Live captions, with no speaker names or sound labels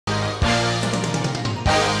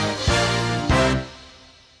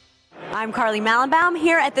I'm Carly Malenbaum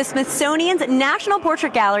here at the Smithsonian's National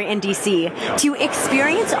Portrait Gallery in D.C. to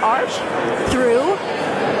experience art through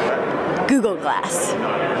Google Glass.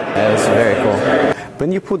 It's very cool.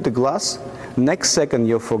 When you put the glass, next second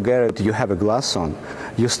you forget you have a glass on.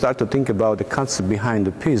 You start to think about the concept behind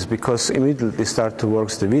the piece because immediately start to work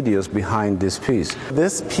the videos behind this piece.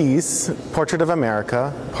 This piece, Portrait of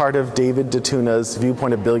America, part of David Datuna's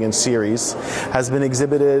Viewpoint of Billions series, has been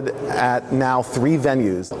exhibited at now 3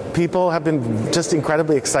 venues. People have been just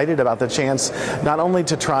incredibly excited about the chance not only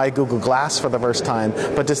to try Google Glass for the first time,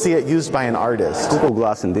 but to see it used by an artist. Google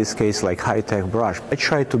Glass, in this case, like high-tech brush. I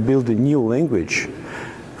try to build a new language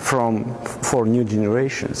for new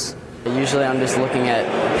generations. Usually I'm just looking at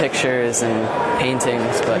pictures and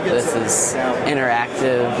paintings, but this is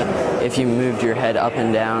interactive. If you moved your head up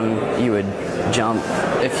and down, you would jump.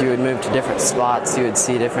 If you would move to different spots, you would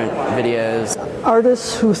see different videos.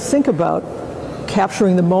 Artists who think about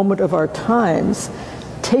capturing the moment of our times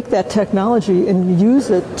take that technology and use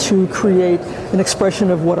it to create an expression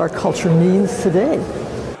of what our culture means today.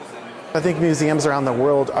 I think museums around the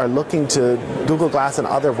world are looking to Google Glass and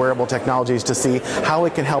other wearable technologies to see how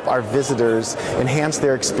it can help our visitors enhance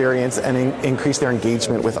their experience and increase their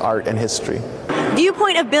engagement with art and history.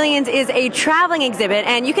 Viewpoint of Billions is a traveling exhibit,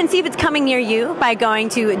 and you can see if it's coming near you by going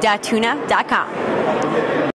to datuna.com.